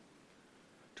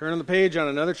Turn the page on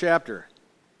another chapter.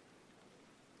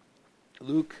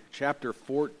 Luke chapter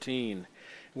 14.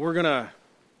 We're going to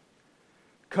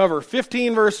cover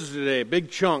 15 verses today, big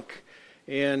chunk,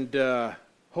 and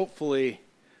hopefully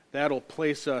that'll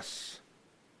place us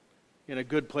in a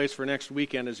good place for next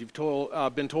weekend. As you've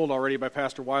been told already by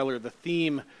Pastor Weiler, the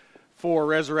theme for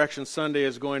Resurrection Sunday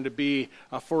is going to be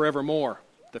forevermore,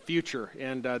 the future,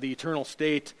 and the eternal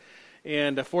state.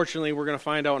 And fortunately, we're going to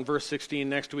find out in verse 16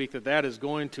 next week that is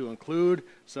going to include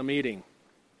some eating.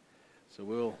 So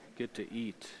we'll get to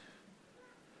eat.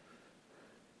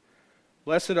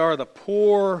 Blessed are the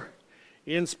poor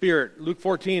in spirit. Luke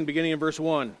 14, beginning in verse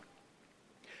 1.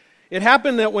 It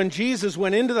happened that when Jesus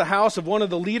went into the house of one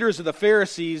of the leaders of the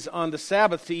Pharisees on the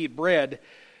Sabbath to eat bread,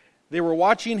 they were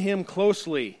watching him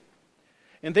closely.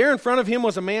 And there in front of him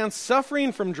was a man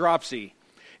suffering from dropsy.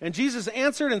 And Jesus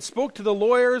answered and spoke to the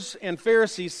lawyers and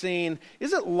Pharisees, saying,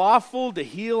 "Is it lawful to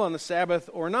heal on the Sabbath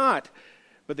or not?"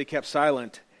 But they kept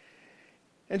silent.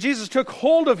 And Jesus took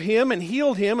hold of him and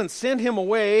healed him and sent him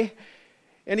away.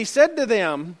 And he said to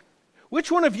them,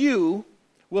 "Which one of you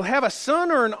will have a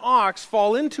son or an ox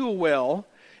fall into a well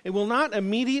and will not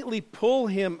immediately pull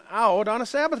him out on a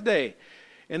Sabbath day?"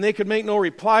 And they could make no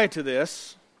reply to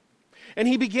this. And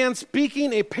he began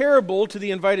speaking a parable to the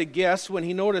invited guests when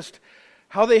he noticed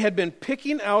how they had been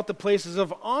picking out the places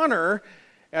of honor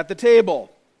at the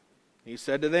table. He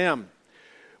said to them,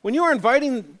 "When you are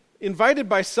invited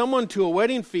by someone to a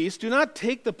wedding feast, do not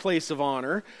take the place of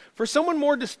honor, for someone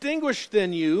more distinguished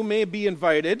than you may be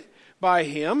invited by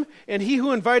him, and he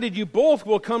who invited you both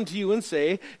will come to you and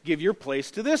say, 'Give your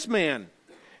place to this man.'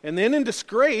 And then in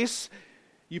disgrace,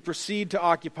 you proceed to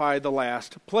occupy the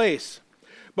last place.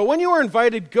 But when you are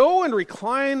invited, go and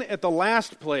recline at the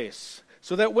last place,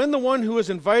 so that when the one who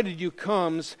has invited you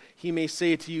comes, he may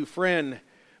say to you, 'Friend,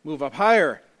 move up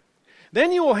higher.'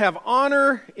 Then you will have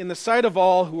honor in the sight of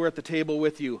all who are at the table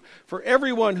with you. For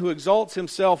everyone who exalts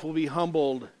himself will be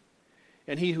humbled,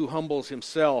 and he who humbles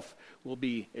himself will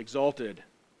be exalted."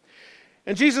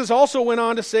 And Jesus also went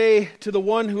on to say to the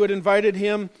one who had invited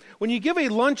him, "When you give a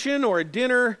luncheon or a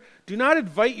dinner, do not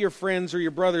invite your friends or your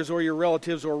brothers or your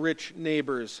relatives or rich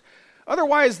neighbors.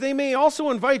 Otherwise, they may also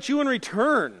invite you in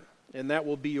return, and that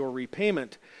will be your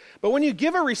repayment. But when you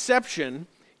give a reception,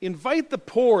 invite the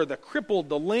poor, the crippled,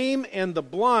 the lame, and the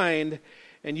blind,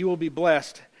 and you will be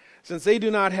blessed, since they do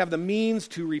not have the means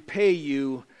to repay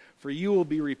you, for you will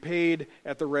be repaid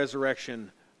at the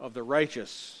resurrection of the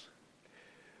righteous."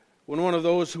 When one of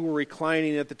those who were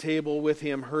reclining at the table with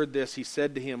him heard this, he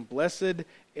said to him, Blessed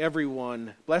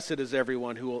is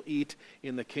everyone who will eat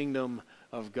in the kingdom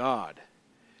of God."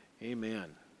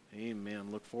 Amen.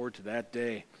 Amen. Look forward to that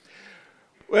day.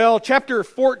 Well, chapter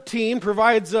 14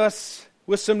 provides us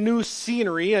with some new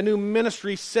scenery, a new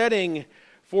ministry setting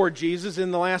for Jesus.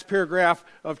 In the last paragraph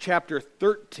of chapter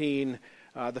 13,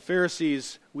 the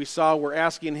Pharisees, we saw, were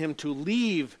asking him to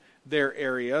leave their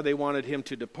area. They wanted him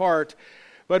to depart.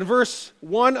 But in verse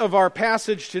 1 of our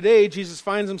passage today, Jesus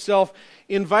finds himself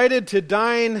invited to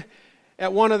dine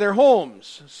at one of their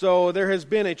homes. So there has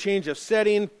been a change of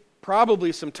setting.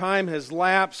 Probably some time has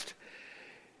lapsed.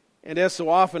 And as so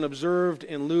often observed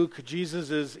in Luke, Jesus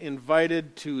is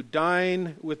invited to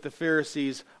dine with the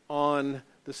Pharisees on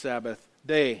the Sabbath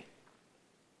day.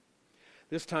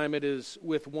 This time it is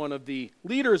with one of the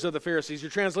leaders of the Pharisees. Your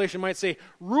translation might say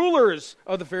rulers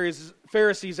of the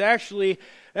Pharisees. Actually,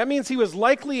 that means he was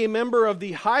likely a member of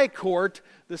the high court,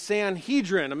 the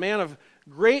Sanhedrin, a man of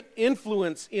great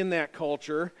influence in that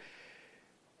culture.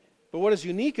 But what is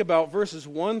unique about verses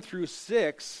 1 through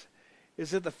 6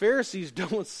 is that the Pharisees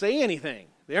don't say anything.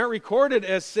 They aren't recorded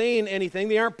as saying anything.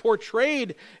 They aren't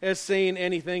portrayed as saying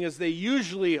anything as they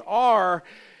usually are.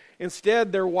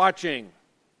 Instead, they're watching.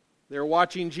 They're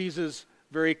watching Jesus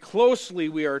very closely,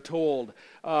 we are told.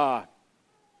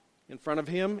 In front of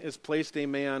him is placed a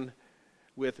man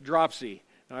with dropsy.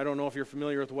 Now, I don't know if you're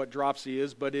familiar with what dropsy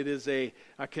is, but it is a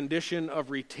condition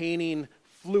of retaining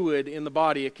fluid in the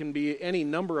body. It can be any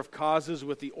number of causes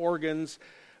with the organs,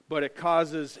 but it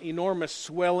causes enormous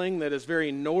swelling that is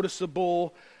very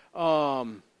noticeable.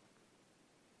 There's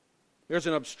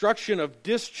an obstruction of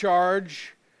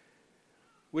discharge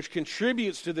which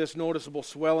contributes to this noticeable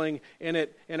swelling, and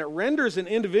it renders an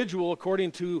individual,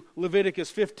 according to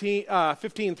Leviticus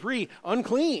 15:3,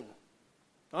 unclean.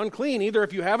 Unclean, either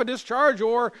if you have a discharge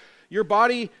or your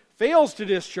body fails to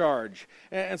discharge.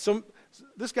 And so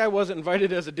this guy wasn't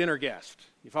invited as a dinner guest.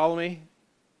 You follow me?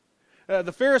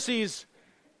 The Pharisees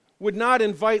would not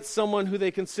invite someone who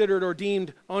they considered or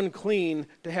deemed unclean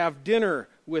to have dinner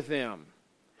with them.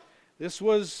 This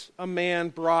was a man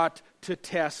brought to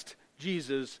test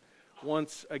Jesus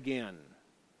once again.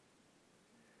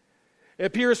 It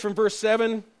appears from verse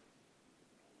 7.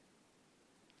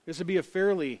 This would be a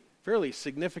fairly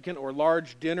significant or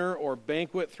large dinner or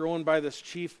banquet thrown by this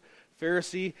chief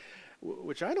Pharisee,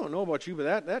 which I don't know about you,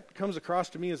 but that comes across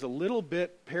to me as a little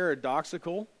bit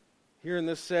paradoxical here in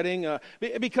this setting,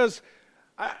 because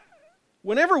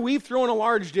whenever we've thrown a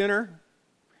large dinner,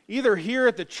 either here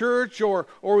at the church or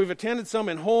we've attended some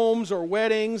in homes or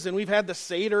weddings, and we've had the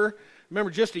Seder. Remember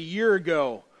just a year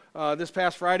ago, this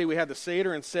past Friday, we had the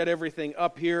Seder and set everything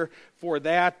up here for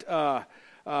that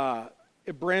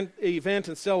event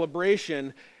and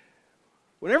celebration.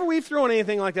 Whenever we've thrown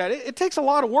anything like that, it takes a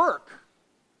lot of work.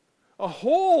 A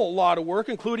whole lot of work,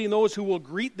 including those who will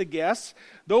greet the guests,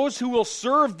 those who will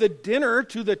serve the dinner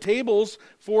to the tables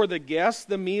for the guests,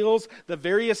 the meals, the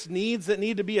various needs that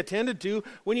need to be attended to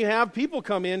when you have people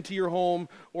come into your home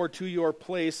or to your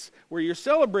place where you're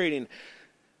celebrating.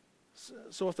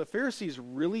 So if the Pharisees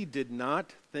really did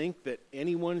not think that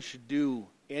anyone should do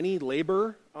any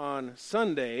labor on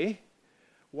Sunday,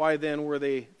 why then were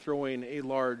they throwing a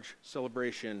large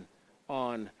celebration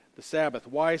on the Sabbath?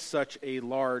 Why such a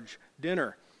large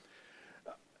dinner?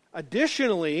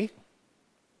 Additionally,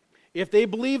 if they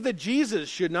believe that Jesus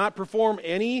should not perform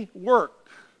any work,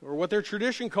 or what their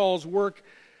tradition calls work,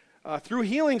 through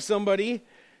healing somebody,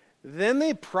 then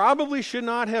they probably should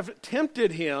not have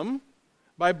tempted him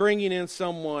by bringing in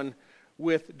someone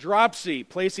with dropsy,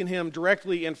 placing him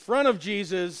directly in front of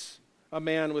Jesus, a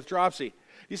man with dropsy.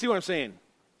 You see what I'm saying?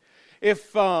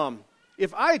 If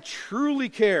I truly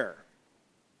care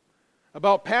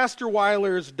about Pastor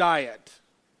Weiler's diet,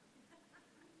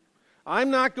 I'm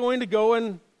not going to go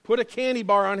and put a candy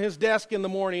bar on his desk in the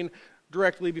morning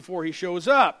directly before he shows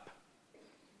up.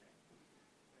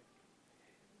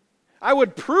 I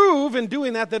would prove in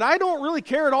doing that I don't really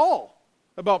care at all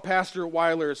about Pastor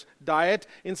Weiler's diet.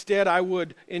 Instead, I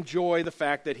would enjoy the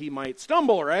fact that he might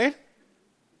stumble, right?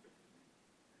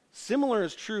 Similar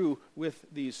is true with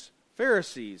these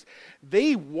Pharisees.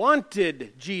 They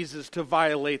wanted Jesus to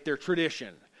violate their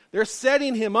tradition. They're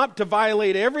setting him up to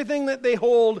violate everything that they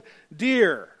hold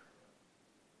dear.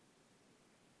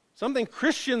 Something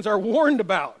Christians are warned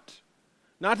about,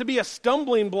 not to be a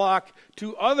stumbling block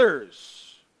to others.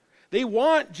 They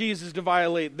want Jesus to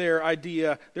violate their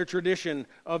idea, their tradition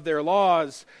of their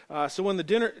laws. So when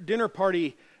the dinner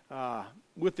party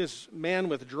with this man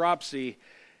with dropsy,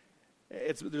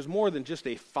 there's more than just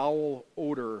a foul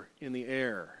odor in the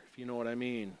air, if you know what I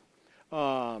mean.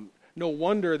 No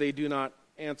wonder they do not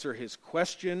answer his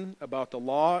question about the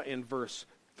law in verse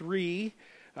 3,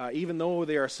 even though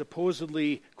they are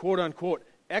supposedly, quote-unquote,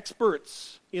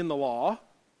 experts in the law.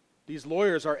 These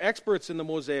lawyers are experts in the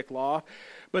Mosaic law,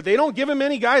 but they don't give him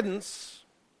any guidance.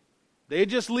 They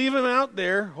just leave him out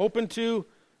there, hoping to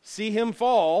see him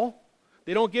fall.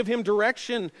 They don't give him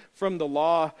direction from the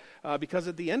law, because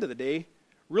at the end of the day,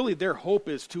 really their hope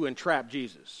is to entrap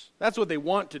Jesus. That's what they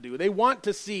want to do. They want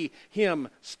to see him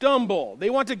stumble.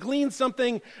 They want to glean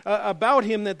something about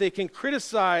him that they can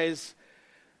criticize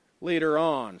later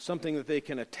on, something that they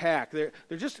can attack. They're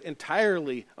just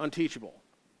entirely unteachable.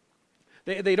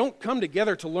 They don't come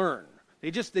together to learn. They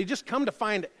just come to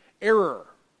find error.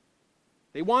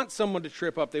 They want someone to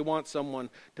trip up. They want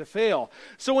someone to fail.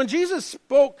 So when Jesus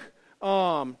spoke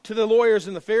to the lawyers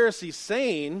and the Pharisees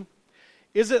saying,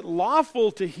 "Is it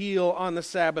lawful to heal on the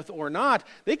Sabbath or not?"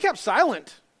 they kept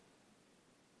silent.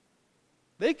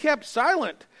 They kept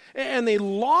silent. And they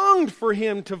longed for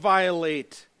him to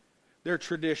violate their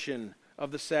tradition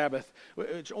of the Sabbath,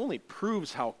 which only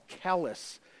proves how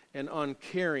callous and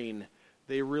uncaring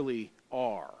they really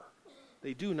are.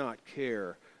 They do not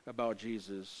care about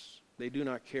Jesus. They do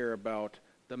not care about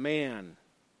the man.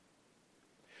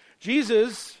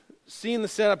 Jesus, seeing the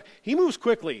setup, he moves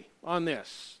quickly on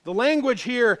this. The language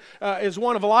here is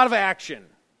one of a lot of action.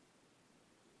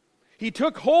 He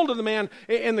took hold of the man.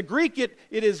 In the Greek, it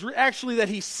is actually that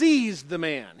he seized the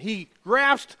man. He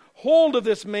grasped hold of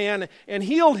this man and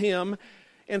healed him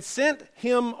and sent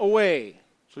him away.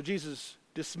 So Jesus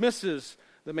dismisses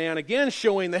the man, again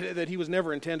showing that he was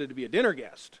never intended to be a dinner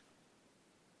guest.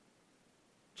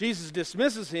 Jesus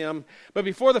dismisses him, but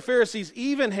before the Pharisees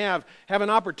even have an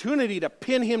opportunity to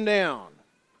pin him down,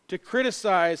 to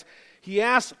criticize, he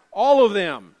asks all of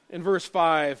them, in verse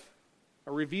 5,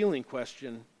 a revealing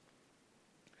question.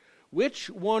 Which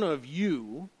one of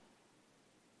you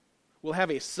will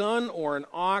have a son or an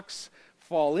ox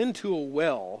fall into a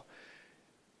well,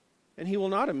 and he will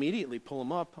not immediately pull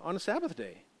him up on a Sabbath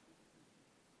day?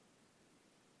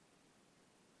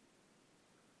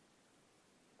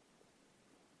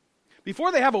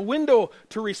 Before they have a window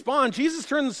to respond, Jesus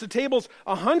turns the tables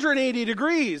 180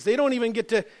 degrees. They don't even get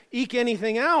to eke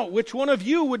anything out. Which one of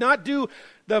you would not do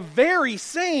the very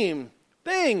same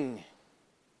thing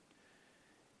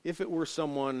if it were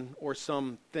someone or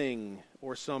something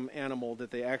or some animal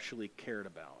that they actually cared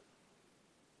about?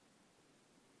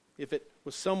 If it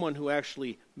was someone who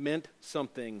actually meant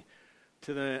something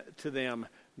to them,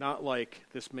 not like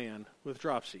this man with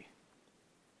dropsy.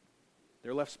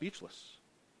 They're left speechless.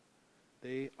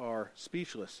 They are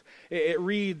speechless. It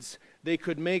reads, they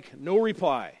could make no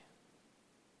reply.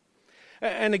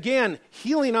 And again,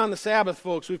 healing on the Sabbath,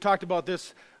 folks, we've talked about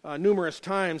this numerous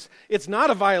times. It's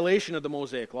not a violation of the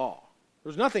Mosaic Law.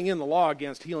 There's nothing in the law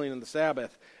against healing on the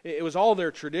Sabbath. It was all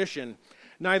their tradition.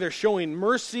 Neither showing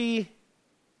mercy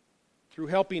through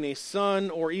helping a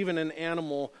son or even an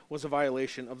animal was a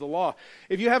violation of the law.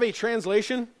 If you have a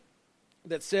translation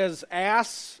that says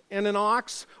ass and an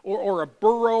ox, or a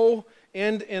burro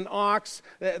and an ox,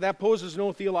 that poses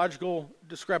no theological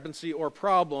discrepancy or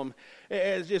problem.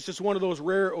 It's just one of those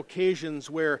rare occasions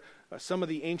where some of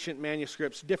the ancient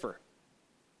manuscripts differ.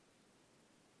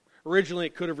 Originally,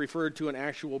 it could have referred to an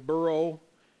actual burro.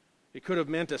 It could have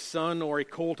meant a son or a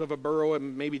colt of a burro,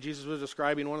 and maybe Jesus was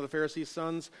describing one of the Pharisees'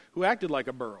 sons who acted like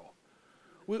a burro.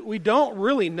 We don't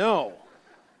really know.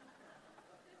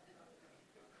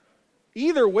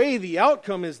 Either way, the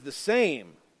outcome is the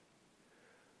same.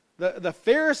 The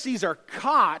Pharisees are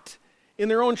caught in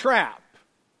their own trap.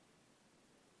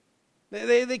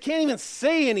 They can't even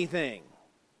say anything.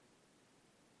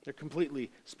 They're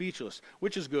completely speechless,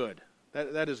 which is good.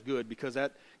 That is good, because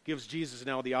that gives Jesus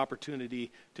now the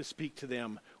opportunity to speak to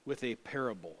them with a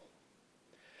parable.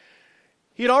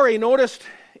 He had already noticed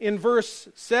in verse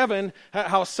 7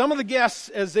 how some of the guests,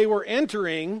 as they were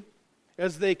entering,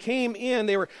 as they came in,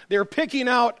 they were picking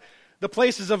out the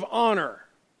places of honor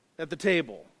at the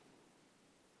table.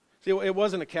 See, it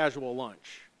wasn't a casual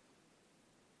lunch.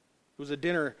 It was a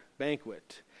dinner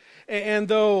banquet. And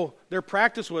though their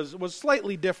practice was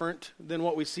slightly different than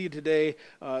what we see today,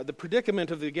 the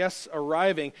predicament of the guests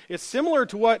arriving, it's similar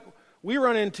to what we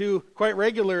run into quite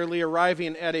regularly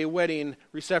arriving at a wedding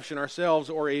reception ourselves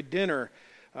or a dinner.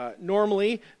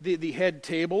 Normally, the head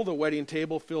table, the wedding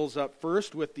table, fills up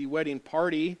first with the wedding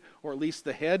party, or at least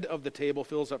the head of the table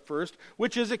fills up first,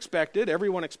 which is expected.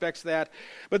 Everyone expects that.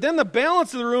 But then the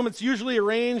balance of the room, it's usually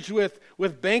arranged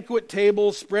with banquet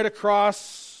tables spread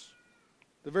across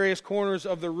the various corners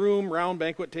of the room, round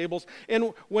banquet tables.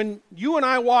 And when you and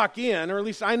I walk in, or at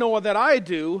least I know that I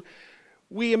do,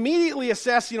 we immediately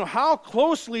assess, how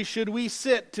closely should we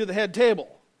sit to the head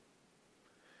table?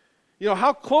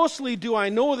 How closely do I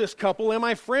know this couple? Am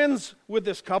I friends with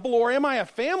this couple? Or am I a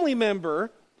family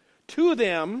member to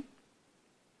them?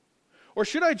 Or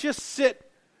should I just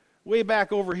sit way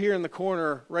back over here in the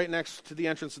corner right next to the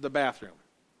entrance of the bathroom,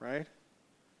 right?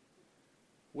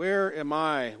 Where am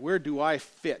I? Where do I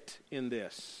fit in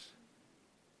this?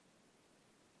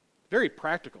 Very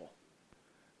practical.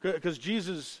 Because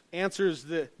Jesus answers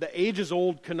the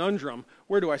ages-old conundrum,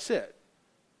 where do I sit?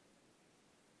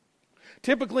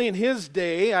 Typically in his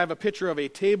day, I have a picture of a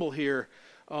table here.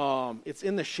 It's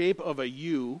in the shape of a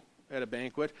U at a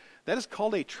banquet. That is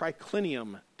called a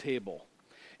triclinium table.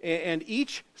 And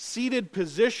each seated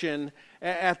position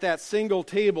at that single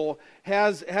table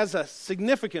has a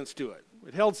significance to it.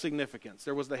 It held significance.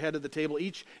 There was the head of the table.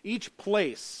 Each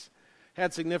place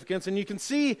had significance. And you can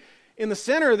see in the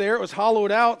center there, it was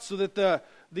hollowed out so that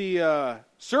the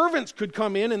servants could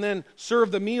come in and then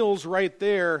serve the meals right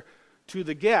there to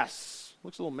the guests.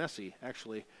 Looks a little messy,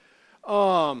 actually.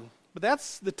 But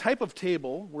that's the type of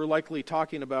table we're likely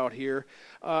talking about here.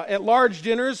 At large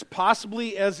dinners,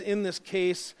 possibly as in this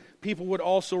case, people would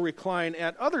also recline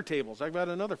at other tables. I've got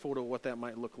another photo of what that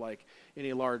might look like in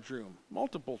a large room.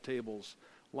 Multiple tables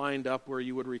lined up where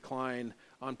you would recline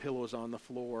on pillows on the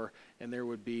floor, and there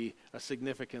would be a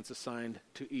significance assigned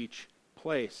to each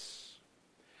place.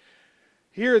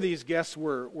 Here these guests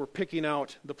were picking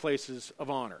out the places of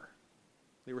honor.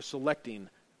 They were selecting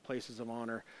places of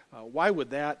honor. Why would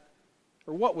that,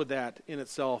 or what would that in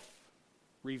itself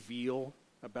reveal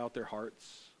about their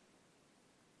hearts?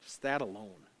 Just that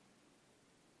alone.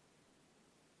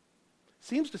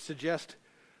 Seems to suggest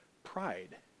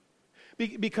pride.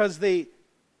 Because they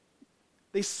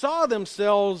saw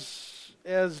themselves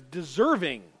as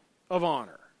deserving of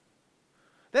honor.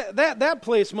 That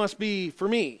place must be for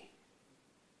me.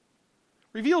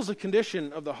 Reveals the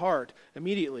condition of the heart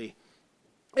immediately.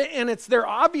 And it's their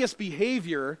obvious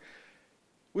behavior,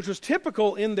 which was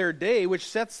typical in their day, which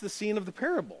sets the scene of the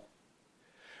parable.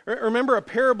 Remember, a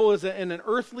parable is an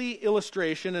earthly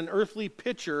illustration, an earthly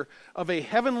picture of a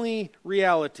heavenly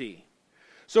reality.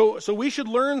 So we should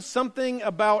learn something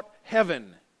about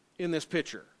heaven in this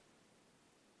picture.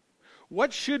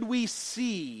 What should we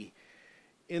see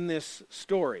in this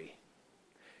story?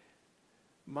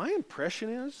 My impression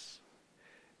is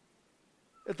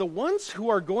that the ones who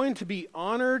are going to be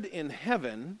honored in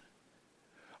heaven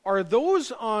are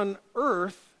those on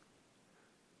earth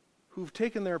who've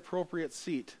taken their appropriate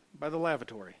seat by the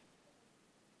lavatory.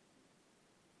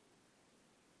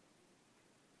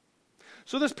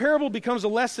 So this parable becomes a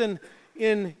lesson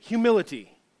in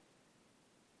humility.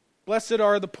 Blessed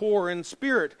are the poor in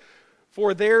spirit,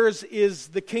 for theirs is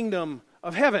the kingdom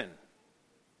of heaven.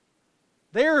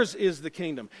 Theirs is the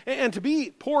kingdom. And to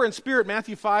be poor in spirit,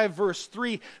 Matthew 5, verse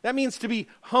 3, that means to be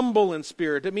humble in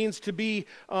spirit. It means to be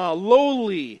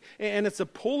lowly. And it's a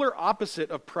polar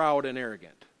opposite of proud and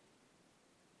arrogant.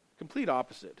 Complete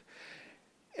opposite.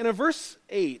 And in verse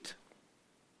 8,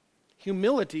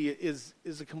 humility is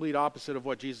the complete opposite of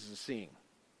what Jesus is seeing.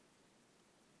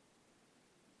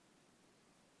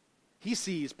 He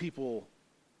sees people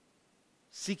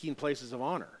seeking places of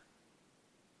honor.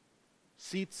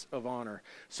 Seats of honor.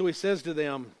 So he says to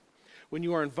them, when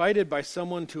you are invited by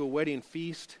someone to a wedding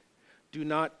feast, do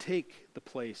not take the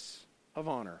place of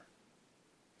honor.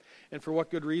 And for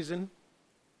what good reason?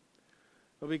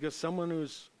 Well, because someone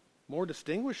who's more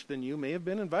distinguished than you may have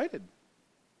been invited.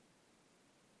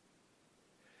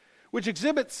 Which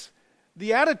exhibits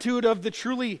the attitude of the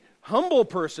truly humble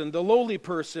person, the lowly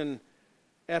person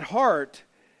at heart.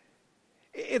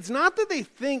 It's not that they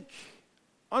think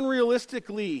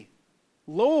unrealistically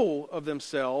low of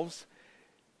themselves.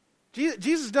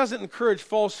 Jesus doesn't encourage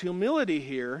false humility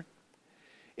here.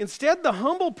 Instead, the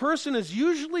humble person is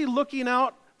usually looking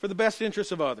out for the best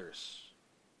interests of others.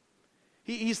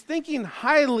 He's thinking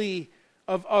highly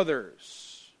of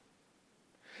others.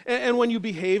 And when you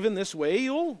behave in this way,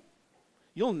 you'll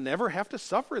never have to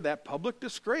suffer that public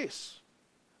disgrace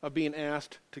of being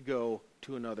asked to go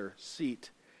to another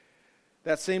seat.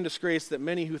 That same disgrace that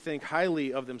many who think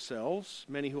highly of themselves,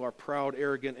 many who are proud,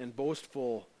 arrogant, and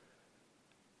boastful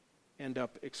end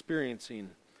up experiencing.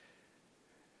 Do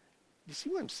you see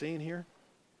what I'm saying here?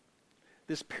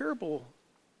 This parable,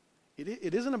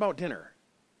 it isn't about dinner.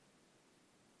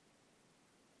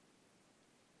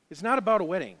 It's not about a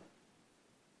wedding.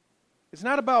 It's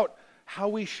not about how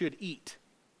we should eat.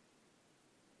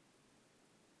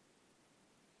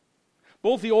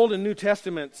 Both the Old and New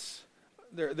Testaments,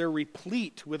 they're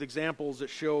replete with examples that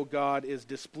show God is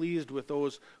displeased with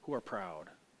those who are proud.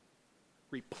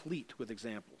 Replete with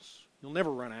examples. You'll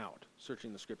never run out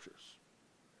searching the Scriptures.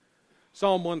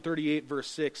 Psalm 138, verse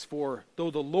 6, for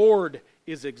though the Lord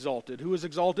is exalted. Who is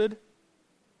exalted?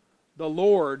 The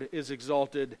Lord is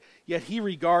exalted, yet he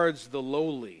regards the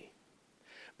lowly.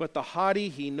 But the haughty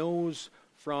he knows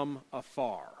from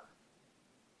afar.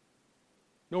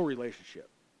 No relationship.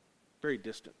 Very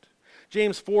distant.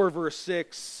 James 4, verse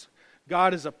 6,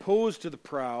 God is opposed to the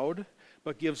proud,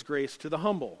 but gives grace to the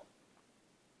humble.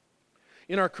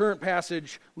 In our current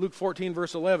passage, Luke 14,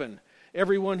 verse 11,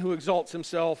 everyone who exalts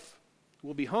himself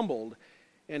will be humbled,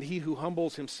 and he who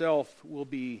humbles himself will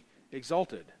be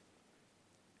exalted.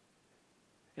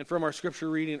 And from our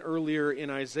scripture reading earlier in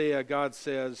Isaiah, God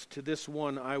says, to this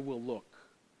one I will look,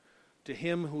 to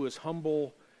him who is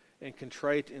humble and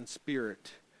contrite in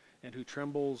spirit, and who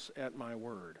trembles at my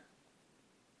word.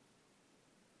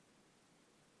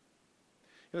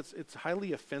 It's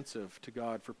highly offensive to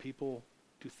God for people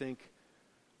to think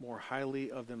more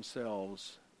highly of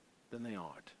themselves than they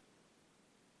ought.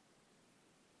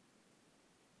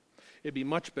 It'd be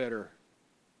much better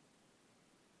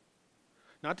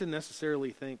not to necessarily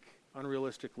think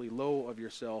unrealistically low of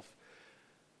yourself,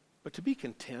 but to be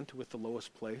content with the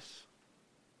lowest place.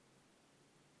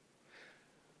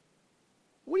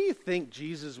 What do you think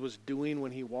Jesus was doing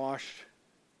when he washed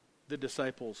the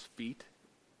disciples' feet?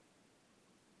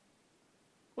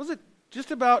 Was it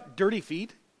just about dirty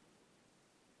feet?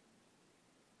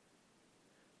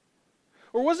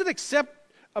 Or was it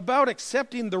about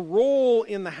accepting the role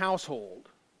in the household?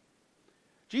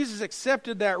 Jesus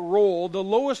accepted that role, the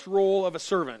lowest role of a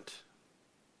servant.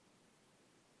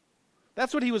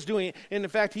 That's what he was doing. And in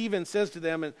fact, he even says to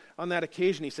them, and on that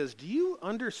occasion, he says, do you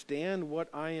understand what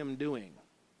I am doing?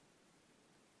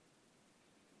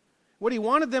 What he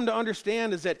wanted them to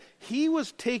understand is that he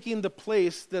was taking the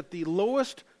place that the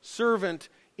lowest servant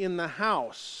in the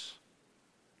house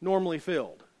normally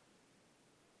filled.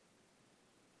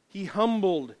 He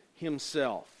humbled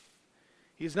himself.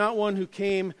 He's not one who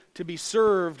came to be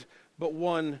served, but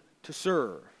one to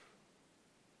serve.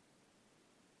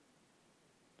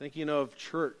 Thinking of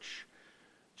church,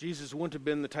 Jesus wouldn't have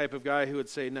been the type of guy who would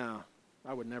say, no,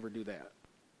 I would never do that.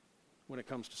 when it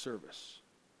comes to service.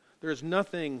 There is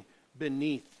nothing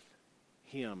beneath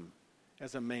him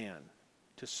as a man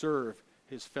to serve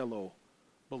his fellow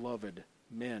beloved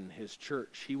men, his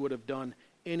church. He would have done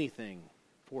anything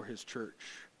for his church,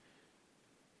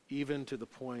 even to the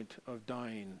point of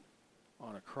dying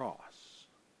on a cross.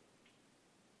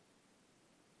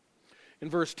 In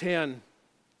verse 10,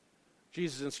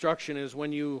 Jesus' instruction is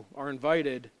when you are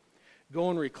invited, go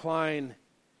and recline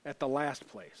at the last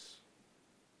place.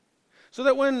 So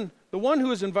that when the one who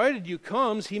has invited you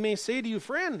comes, he may say to you,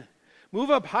 friend, move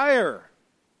up higher.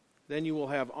 Then you will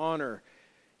have honor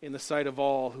in the sight of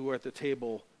all who are at the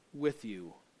table with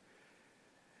you.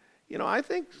 You know, I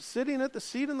think sitting at the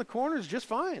seat in the corner is just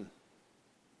fine.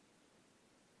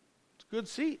 It's a good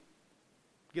seat.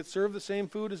 Get served the same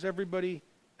food as everybody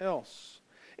else.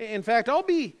 In fact, I'll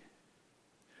be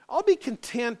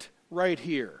content right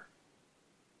here,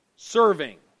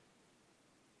 serving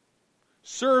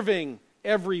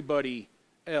everybody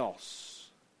else,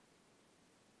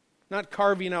 not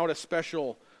carving out a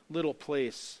special little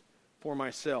place for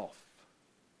myself,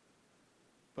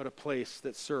 but a place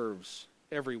that serves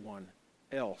everyone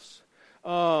else.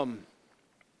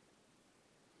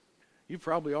 You've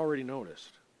probably already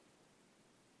noticed.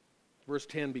 Verse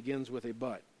 10 begins with a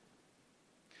but.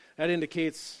 That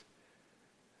indicates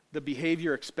the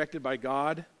behavior expected by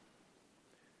God.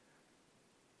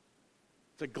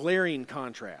 It's a glaring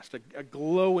contrast, a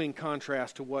glowing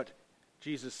contrast to what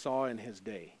Jesus saw in his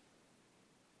day.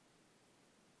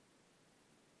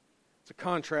 It's a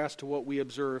contrast to what we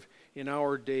observe in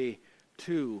our day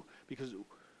too, because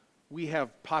we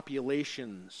have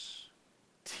populations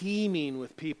teeming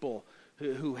with people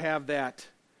who have that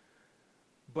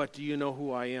 "but do you know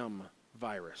who I am"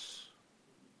 virus.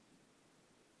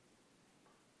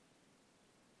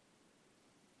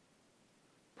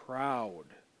 Proud,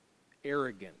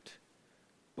 arrogant,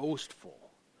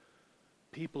 boastful,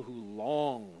 people who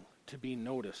long to be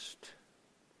noticed.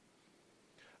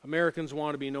 Americans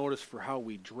want to be noticed for how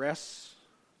we dress,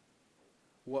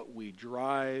 what we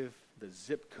drive, the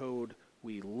zip code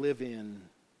we live in.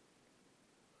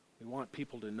 We want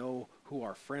people to know who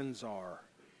our friends are.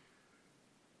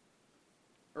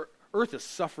 Earth is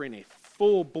suffering a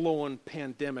full-blown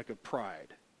pandemic of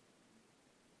pride.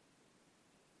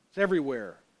 It's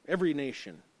everywhere, every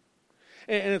nation.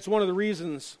 And it's one of the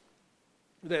reasons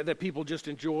that people just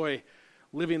enjoy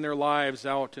living their lives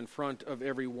out in front of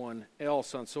everyone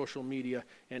else on social media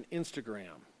and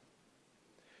Instagram.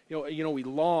 You know, we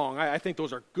long, I think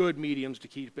those are good mediums to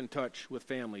keep in touch with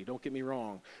family, don't get me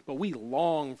wrong, but we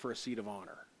long for a seat of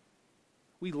honor.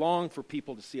 We long for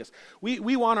people to see us.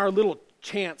 We want our little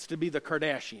chance to be the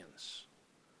Kardashians.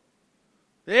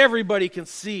 Everybody can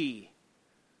see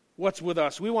what's with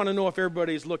us. We want to know if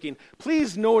everybody's looking.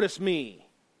 Please notice me.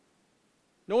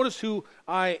 Notice who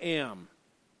I am.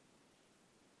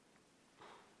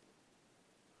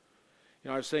 You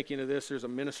know, I was thinking of this. There's a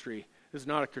ministry. This is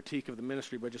not a critique of the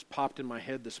ministry, but it just popped in my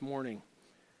head this morning.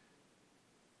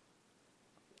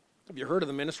 Have you heard of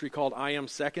the ministry called I Am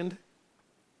Second?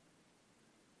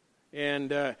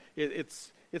 And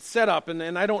it's set up,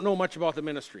 and I don't know much about the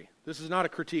ministry. This is not a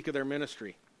critique of their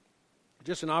ministry,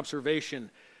 just an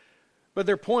observation. But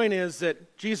their point is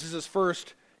that Jesus is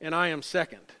first and I am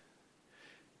second.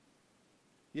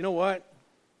 You know what?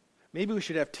 Maybe we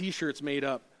should have t-shirts made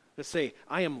up that say,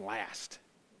 I am last.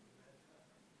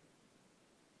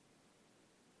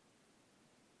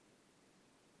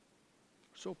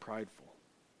 So prideful.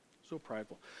 So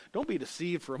prideful. Don't be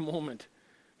deceived for a moment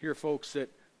here, folks, that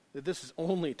this is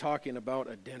only talking about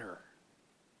a dinner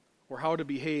or how to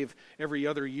behave every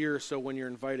other year or so when you're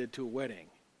invited to a wedding.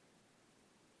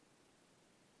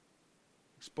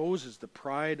 Exposes the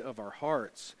pride of our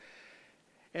hearts.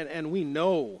 And we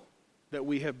know that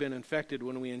we have been infected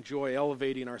when we enjoy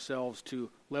elevating ourselves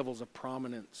to levels of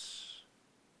prominence,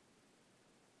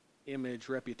 image,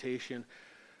 reputation,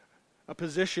 a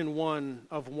position one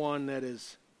that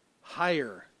is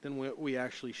higher than we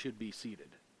actually should be seated.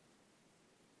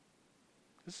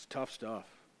 This is tough stuff.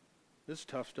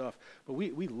 But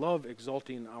we love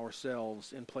exalting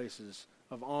ourselves in places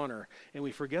of honor. And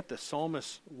we forget the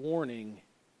psalmist's warning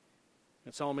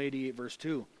in Psalm 88, verse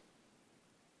 2.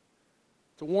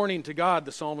 It's a warning to God,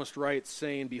 the psalmist writes,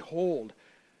 saying, behold,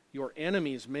 your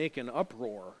enemies make an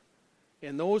uproar,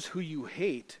 and those who you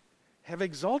hate have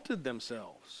exalted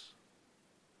themselves.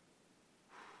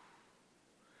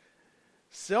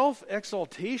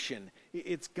 Self-exaltation,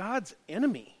 it's God's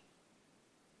enemy.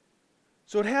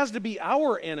 So it has to be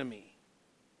our enemy.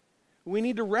 We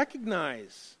need to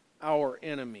recognize our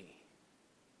enemy.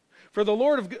 For the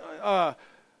Lord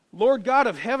God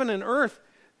of heaven and earth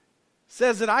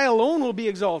says that I alone will be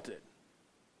exalted.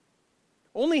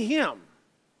 Only Him.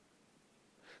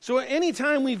 So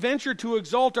anytime we venture to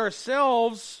exalt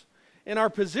ourselves and our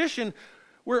position,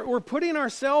 we're putting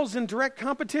ourselves in direct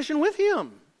competition with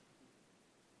Him.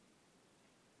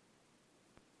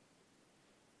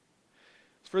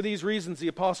 For these reasons, the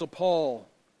Apostle Paul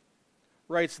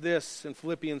writes this in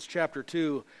Philippians chapter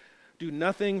 2, do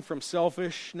nothing from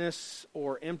selfishness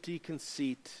or empty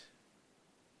conceit.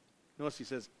 Notice he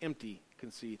says empty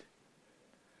conceit.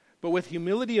 But with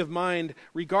humility of mind,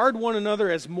 regard one another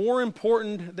as more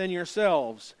important than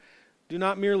yourselves. Do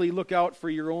not merely look out for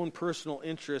your own personal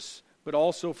interests, but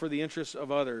also for the interests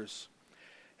of others.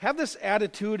 Have this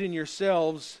attitude in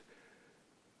yourselves,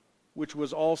 which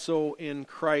was also in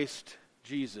Christ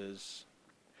Jesus,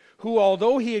 who,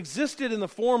 although he existed in the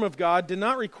form of God, did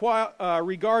not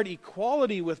regard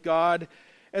equality with God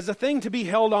as a thing to be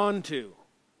held on to.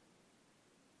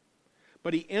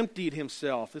 But he emptied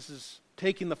himself. This is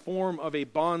taking the form of a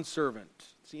bondservant.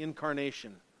 It's the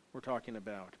incarnation we're talking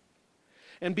about.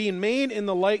 And being made in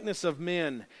the likeness of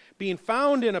men, being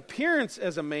found in appearance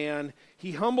as a man,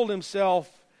 he humbled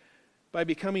himself by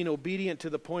becoming obedient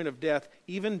to the point of death,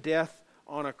 even death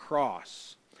on a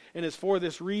cross. And it's for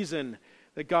this reason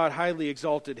that God highly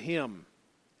exalted him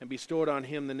and bestowed on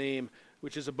him the name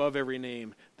which is above every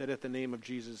name, that at the name of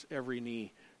Jesus every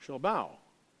knee shall bow.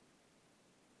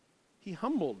 He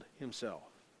humbled himself.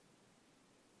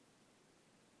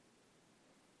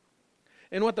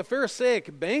 And what the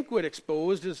Pharisaic banquet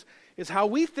exposed is how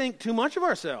we think too much of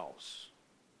ourselves.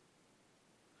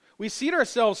 We seat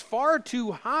ourselves far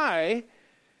too high.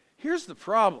 Here's the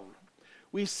problem.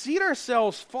 We seat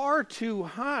ourselves far too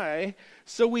high,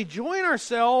 so we join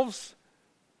ourselves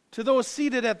to those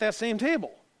seated at that same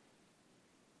table.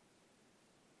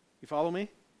 You follow me?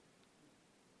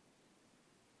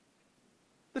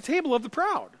 The table of the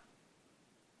proud.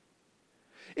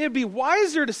 It'd be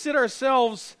wiser to sit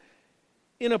ourselves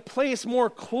in a place more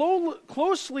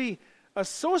closely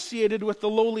associated with the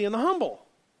lowly and the humble.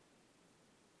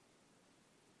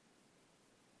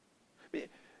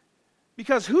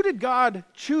 Because who did God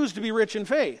choose to be rich in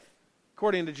faith,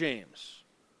 according to James?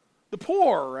 The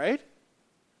poor, right?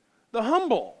 The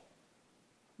humble,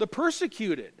 the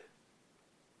persecuted.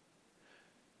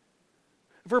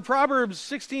 For Proverbs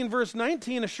 16 verse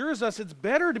 19 assures us it's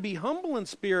better to be humble in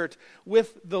spirit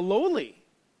with the lowly.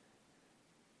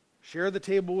 Share the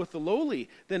table with the lowly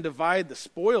than divide the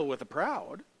spoil with the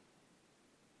proud.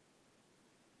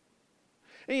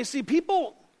 And you see,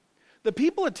 the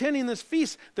people attending this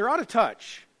feast, they're out of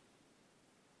touch.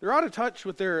 They're out of touch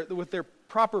with their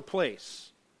proper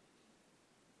place.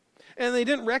 And they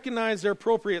didn't recognize their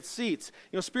appropriate seats.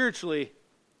 You know, spiritually,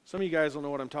 some of you guys will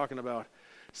know what I'm talking about.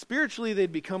 Spiritually,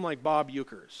 they'd become like Bob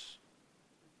Euchers.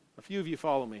 A few of you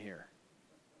follow me here.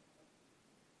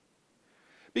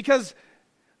 Because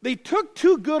they took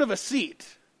too good of a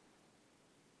seat.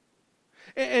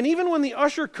 And even when the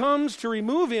usher comes to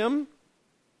remove him,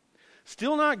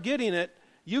 still not getting it,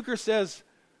 Euchre says,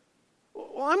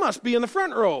 well, I must be in the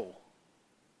front row.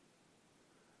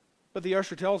 But the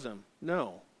usher tells him,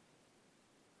 no.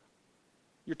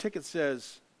 Your ticket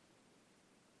says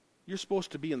you're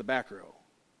supposed to be in the back row.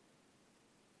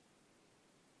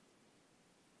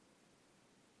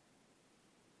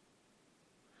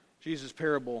 Jesus'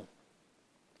 parable,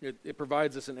 it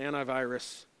provides us an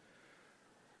antivirus,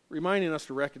 reminding us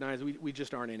to recognize we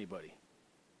just aren't anybody.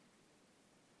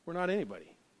 We're not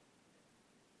anybody.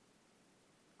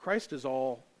 Christ is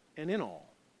all and in all.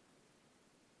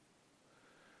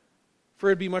 For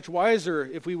it'd be much wiser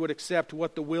if we would accept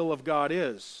what the will of God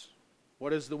is.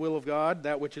 What is the will of God?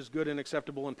 That which is good and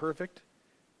acceptable and perfect.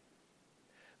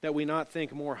 That we not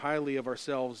think more highly of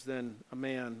ourselves than a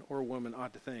man or a woman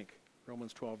ought to think.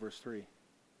 Romans 12, verse 3.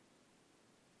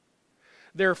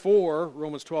 Therefore,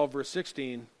 Romans 12, verse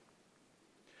 16,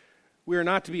 we are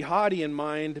not to be haughty in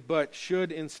mind, but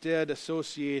should instead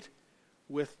associate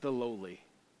with the lowly.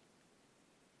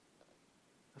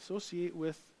 Associate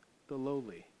with the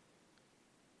lowly.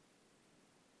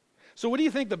 So what do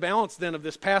you think the balance then of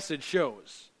this passage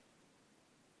shows?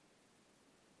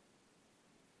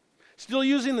 Still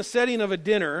using the setting of a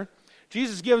dinner,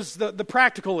 Jesus gives the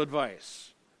practical advice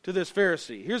to this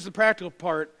Pharisee. Here's the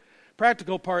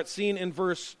practical part seen in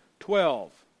verse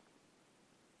 12.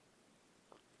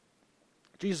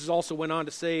 Jesus also went on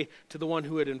to say to the one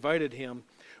who had invited him,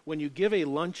 when you give a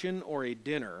luncheon or a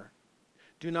dinner,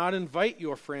 do not invite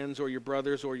your friends or your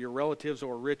brothers or your relatives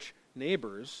or rich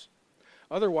neighbors.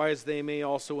 Otherwise, they may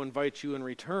also invite you in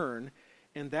return,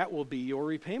 and that will be your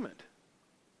repayment.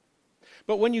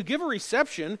 But when you give a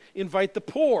reception, invite the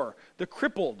poor, the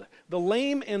crippled, the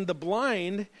lame, and the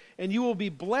blind, and you will be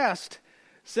blessed,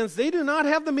 since they do not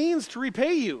have the means to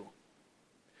repay you.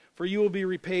 For you will be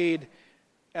repaid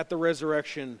at the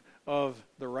resurrection of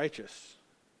the righteous.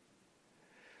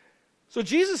 So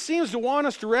Jesus seems to want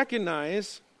us to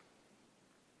recognize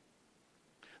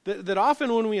that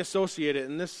often when we associate it,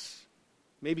 and this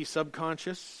may be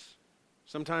subconscious,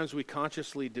 sometimes we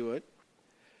consciously do it,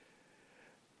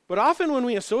 but often when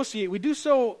we associate, we do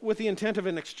so with the intent of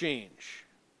an exchange.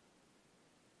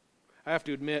 I have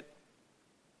to admit,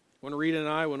 when Rita and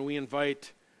I, when we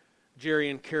invite Jerry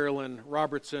and Carolyn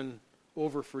Robertson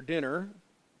over for dinner,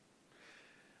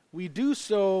 we do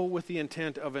so with the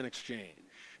intent of an exchange.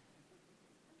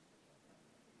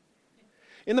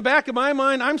 In the back of my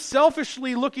mind, I'm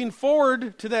selfishly looking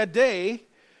forward to that day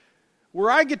where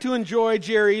I get to enjoy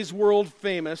Jerry's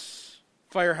world-famous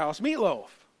Firehouse meatloaf.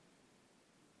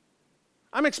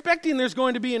 I'm expecting there's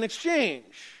going to be an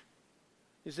exchange.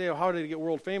 You say, oh, how did it get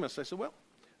world famous? I said, well,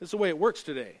 this is the way it works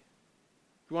today.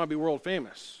 If you want to be world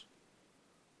famous,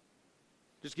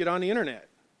 just get on the internet.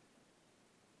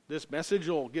 This message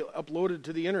will get uploaded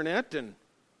to the internet, and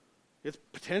it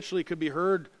potentially could be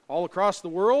heard all across the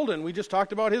world, and we just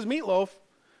talked about his meatloaf.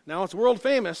 Now it's world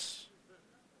famous.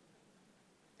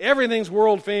 Everything's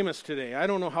world famous today. I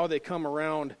don't know how they come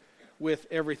around with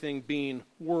everything being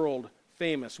world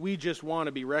famous. We just want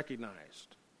to be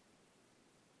recognized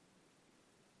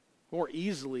more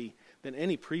easily than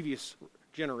any previous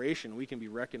generation. We can be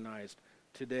recognized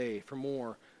today for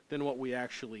more than what we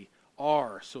actually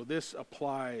are. So this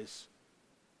applies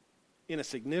in a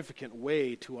significant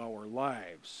way to our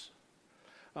lives.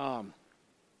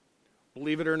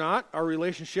 Believe it or not, our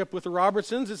relationship with the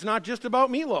Robertsons is not just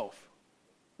about meatloaf.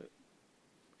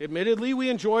 Admittedly, we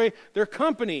enjoy their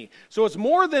company. So it's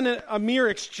more than a mere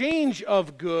exchange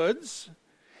of goods.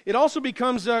 It also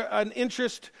becomes an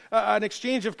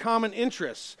exchange of common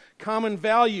interests, common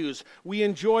values. We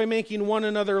enjoy making one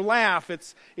another laugh.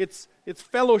 It's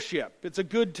fellowship. It's a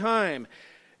good time.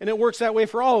 And it works that way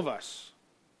for all of us.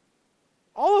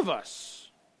 All of us.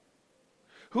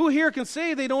 Who here can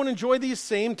say they don't enjoy these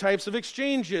same types of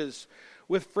exchanges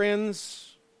with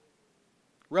friends,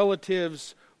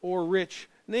 relatives, or rich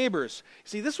neighbors?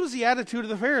 See, this was the attitude of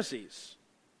the Pharisees.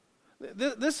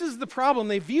 This is the problem.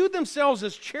 They viewed themselves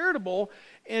as charitable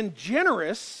and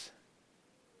generous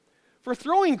for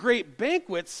throwing great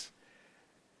banquets,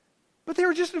 but they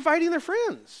were just inviting their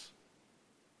friends.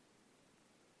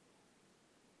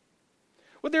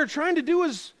 What they were trying to do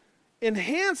is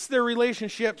enhance their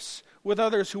relationships with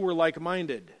others who were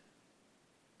like-minded,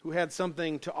 who had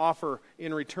something to offer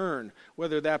in return,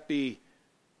 whether that be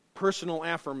personal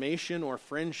affirmation or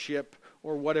friendship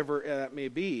or whatever that may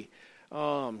be.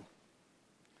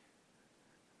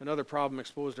 Another problem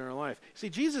exposed in our life. See,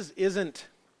 Jesus isn't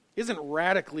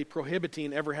radically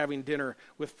prohibiting ever having dinner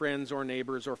with friends or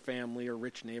neighbors or family or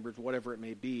rich neighbors, whatever it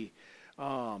may be.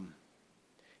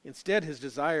 Instead, his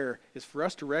desire is for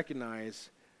us to recognize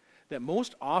that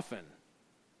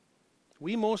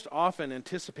we most often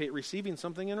anticipate receiving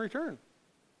something in return.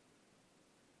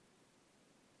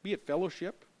 Be it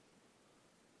fellowship,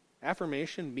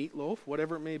 affirmation, meatloaf,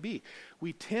 whatever it may be.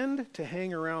 We tend to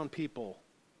hang around people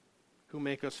who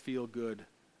make us feel good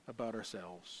about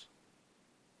ourselves.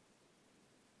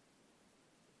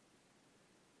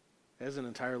 That isn't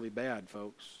entirely bad,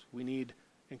 folks. We need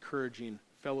encouraging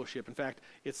fellowship. In fact,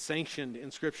 it's sanctioned in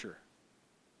Scripture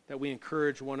that we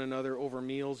encourage one another over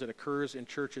meals. It occurs in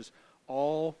churches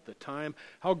all the time.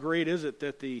 How great is it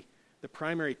that the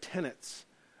primary tenets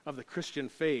of the Christian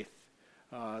faith,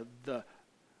 the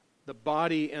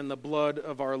body and the blood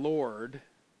of our Lord,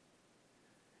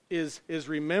 is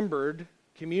remembered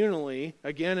communally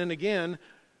again and again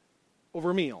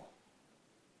over meal.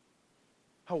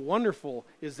 How wonderful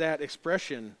is that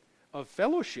expression of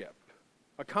fellowship,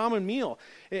 a common meal.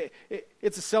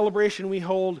 It's a celebration we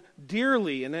hold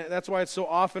dearly, and that's why it's so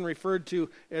often referred to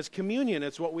as communion.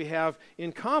 It's what we have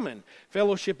in common.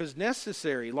 Fellowship is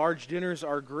necessary. Large dinners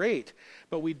are great,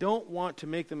 but we don't want to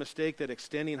make the mistake that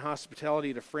extending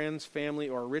hospitality to friends, family,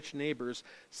 or rich neighbors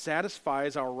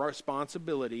satisfies our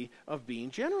responsibility of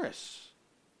being generous.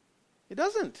 It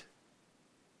doesn't.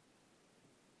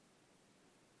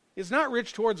 It's not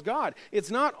rich towards God. It's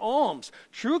not alms.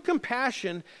 True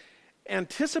compassion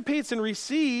anticipates and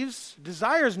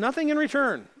desires nothing in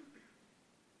return.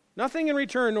 Nothing in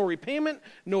return, no repayment,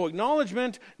 no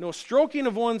acknowledgement, no stroking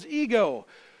of one's ego.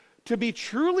 To be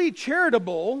truly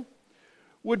charitable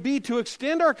would be to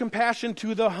extend our compassion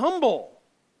to the humble,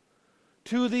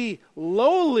 to the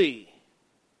lowly,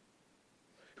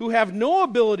 who have no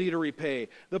ability to repay,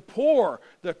 the poor,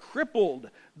 the crippled,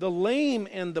 the lame,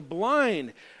 and the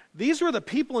blind. These were the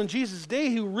people in Jesus' day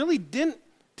who really didn't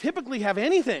typically have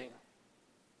anything.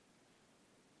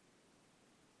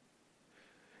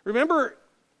 Remember,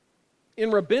 in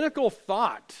rabbinical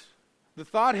thought, the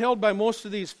thought held by most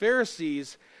of these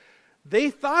Pharisees,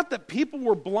 they thought that people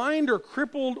were blind or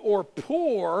crippled or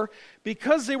poor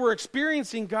because they were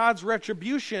experiencing God's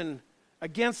retribution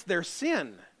against their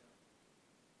sin.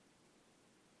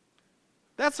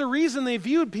 That's the reason they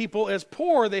viewed people as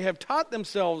poor. They have taught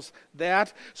themselves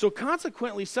that. So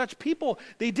consequently, such people,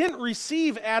 they didn't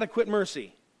receive adequate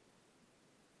mercy.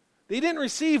 They didn't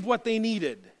receive what they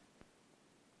needed.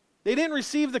 They didn't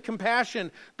receive the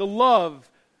compassion, the love,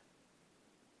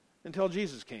 until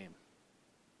Jesus came.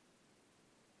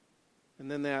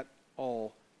 And then that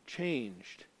all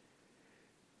changed.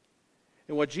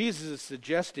 And what Jesus is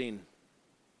suggesting,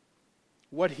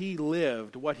 what he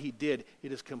lived, what he did,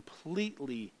 it is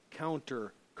completely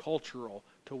counter-cultural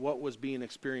to what was being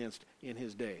experienced in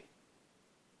his day.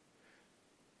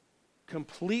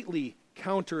 Completely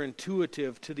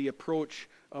counterintuitive to the approach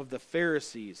of the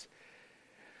Pharisees.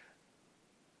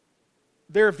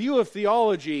 Their view of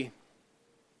theology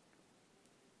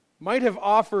might have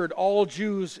offered all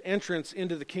Jews entrance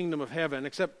into the kingdom of heaven,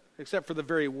 except for the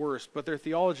very worst, but their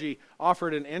theology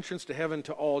offered an entrance to heaven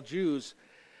to all Jews.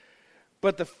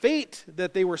 But the fate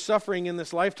that they were suffering in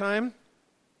this lifetime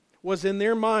was in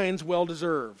their minds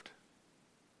well-deserved.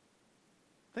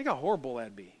 Think how horrible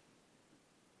that'd be,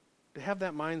 to have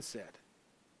that mindset.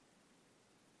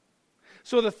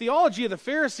 So the theology of the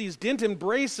Pharisees didn't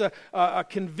embrace a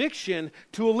conviction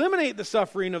to eliminate the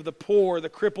suffering of the poor, the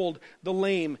crippled, the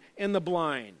lame, and the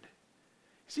blind.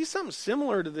 See something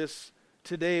similar to this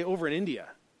today over in India,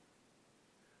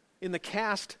 in the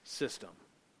caste system.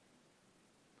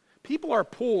 People are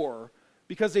poor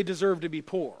because they deserve to be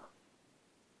poor.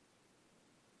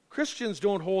 Christians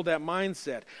don't hold that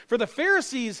mindset. For the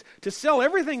Pharisees to sell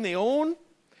everything they own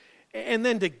and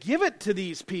then to give it to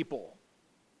these people,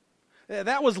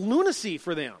 that was lunacy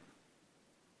for them.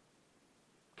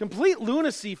 Complete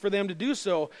lunacy for them to do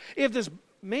so. If this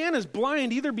man is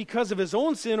blind either because of his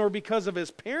own sin or because of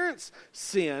his parents'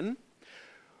 sin,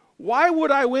 why would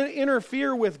I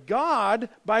interfere with God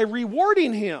by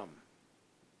rewarding him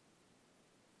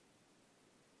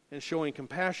and showing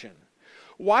compassion?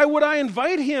 Why would I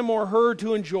invite him or her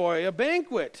to enjoy a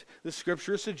banquet? The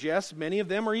scripture suggests many of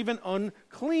them are even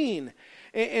unclean.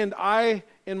 And I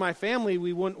and my family,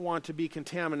 we wouldn't want to be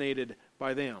contaminated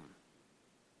by them.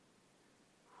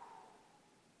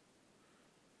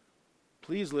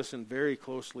 Please listen very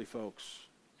closely, folks.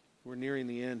 We're nearing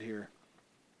the end here.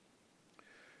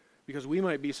 Because we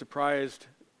might be surprised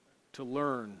to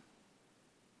learn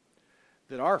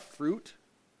that our fruit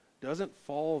doesn't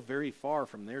fall very far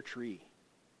from their tree.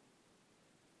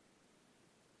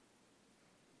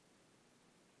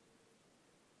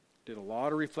 Did a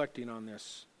lot of reflecting on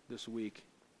this week.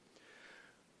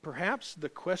 Perhaps the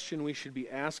question we should be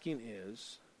asking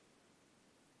is,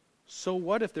 so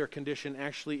what if their condition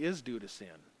actually is due to sin?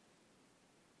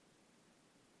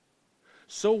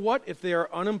 So what if they are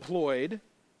unemployed,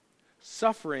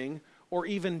 suffering, or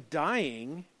even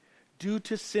dying due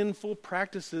to sinful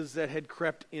practices that had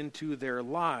crept into their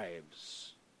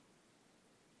lives?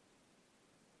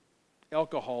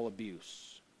 Alcohol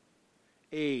abuse,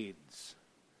 AIDS,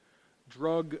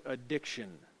 drug addiction,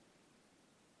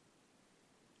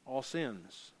 all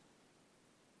sins.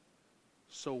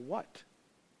 So what?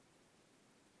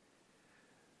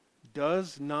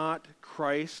 Does not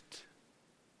Christ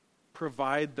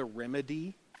provide the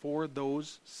remedy for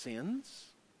those sins?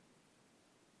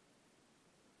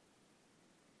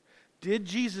 Did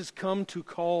Jesus come to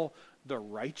call the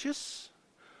righteous,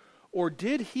 or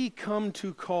did he come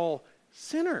to call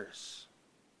sinners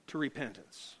to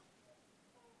repentance?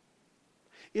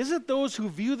 Is it those who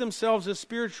view themselves as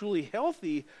spiritually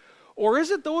healthy, or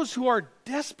is it those who are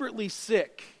desperately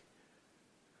sick,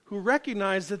 who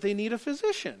recognize that they need a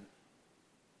physician?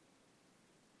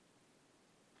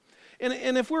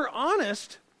 And if we're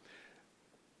honest,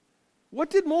 what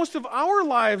did most of our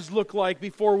lives look like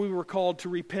before we were called to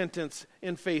repentance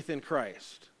and faith in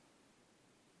Christ?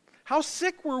 How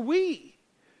sick were we?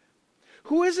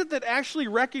 Who is it that actually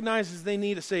recognizes they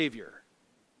need a Savior?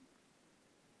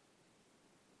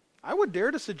 I would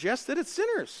dare to suggest that it's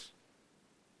sinners.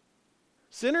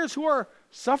 Sinners who are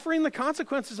suffering the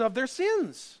consequences of their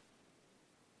sins.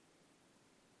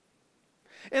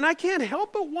 And I can't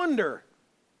help but wonder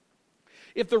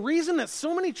if the reason that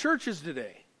so many churches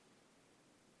today,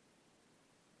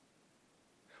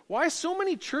 Why so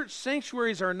many church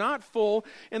sanctuaries are not full,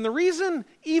 and the reason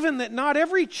even that not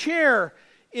every chair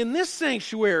in this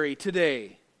sanctuary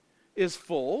today is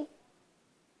full.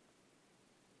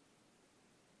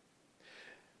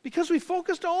 Because we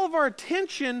focused all of our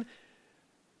attention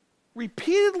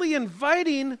repeatedly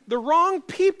inviting the wrong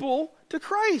people to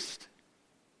Christ.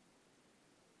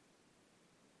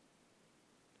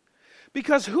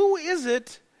 Because who is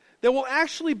it that will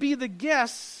actually be the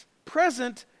guests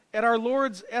present at our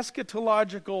Lord's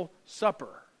eschatological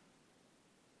supper?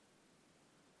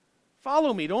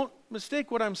 Follow me, don't mistake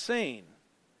what I'm saying.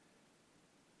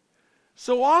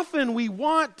 So often we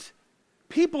want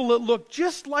people that look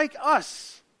just like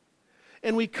us,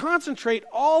 and we concentrate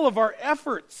all of our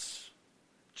efforts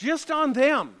just on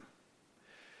them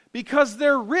because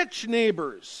they're rich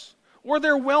neighbors or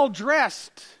they're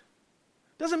well-dressed.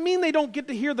 Doesn't mean they don't get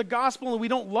to hear the gospel and we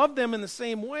don't love them in the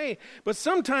same way, but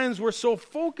sometimes we're so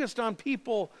focused on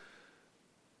people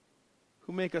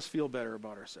who make us feel better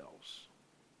about ourselves,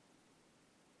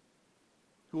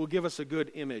 who will give us a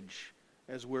good image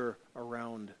as we're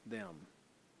around them,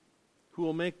 who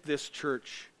will make this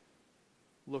church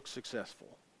look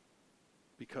successful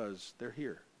because they're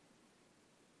here.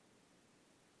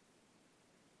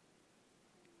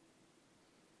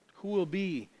 Who will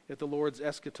be at the Lord's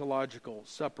eschatological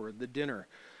supper, the dinner?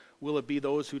 Will it be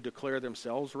those who declare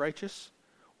themselves righteous,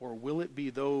 or will it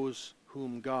be those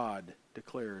whom God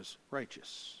declares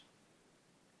righteous?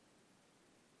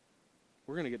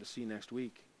 We're going to get to see next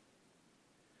week,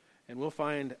 and we'll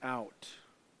find out.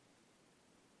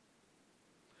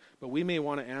 But we may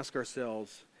want to ask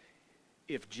ourselves,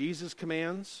 if Jesus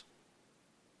commands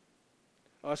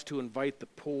us to invite the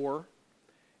poor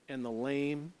and the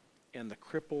lame and the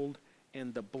crippled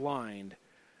and the blind,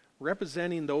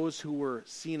 representing those who were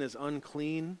seen as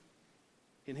unclean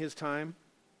in his time,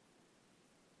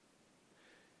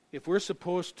 if we're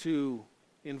supposed to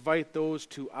invite those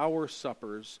to our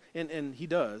suppers, and he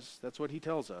does, that's what he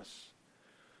tells us,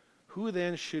 who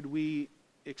then should we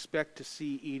expect to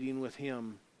see eating with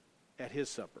him at his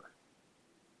supper?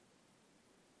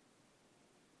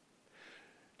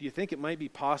 Do you think it might be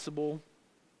possible,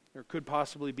 or could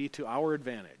possibly be to our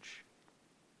advantage,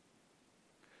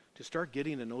 to start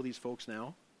getting to know these folks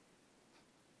now?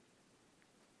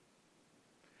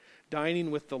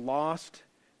 Dining with the lost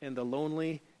and the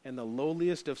lonely and the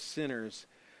lowliest of sinners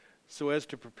so as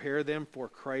to prepare them for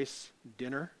Christ's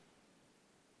dinner?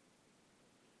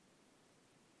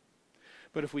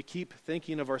 But if we keep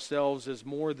thinking of ourselves as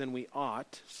more than we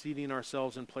ought, seating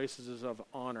ourselves in places of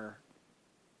honor,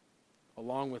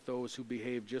 along with those who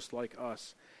behave just like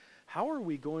us, how are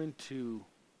we going to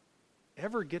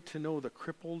ever get to know the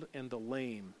crippled and the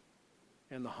lame,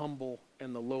 and the humble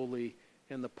and the lowly,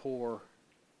 and the poor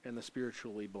and the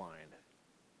spiritually blind?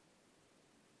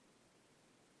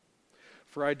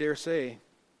 For I dare say,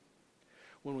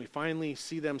 when we finally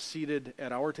see them seated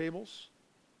at our tables,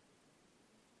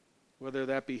 whether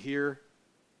that be here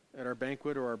at our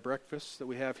banquet or our breakfasts that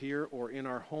we have here or in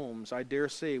our homes, I dare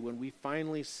say when we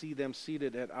finally see them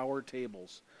seated at our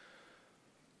tables,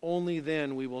 only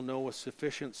then we will know with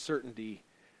sufficient certainty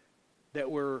that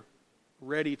we're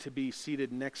ready to be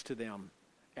seated next to them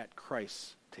at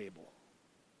Christ's table.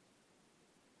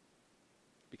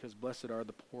 Because blessed are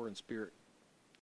the poor in spirit,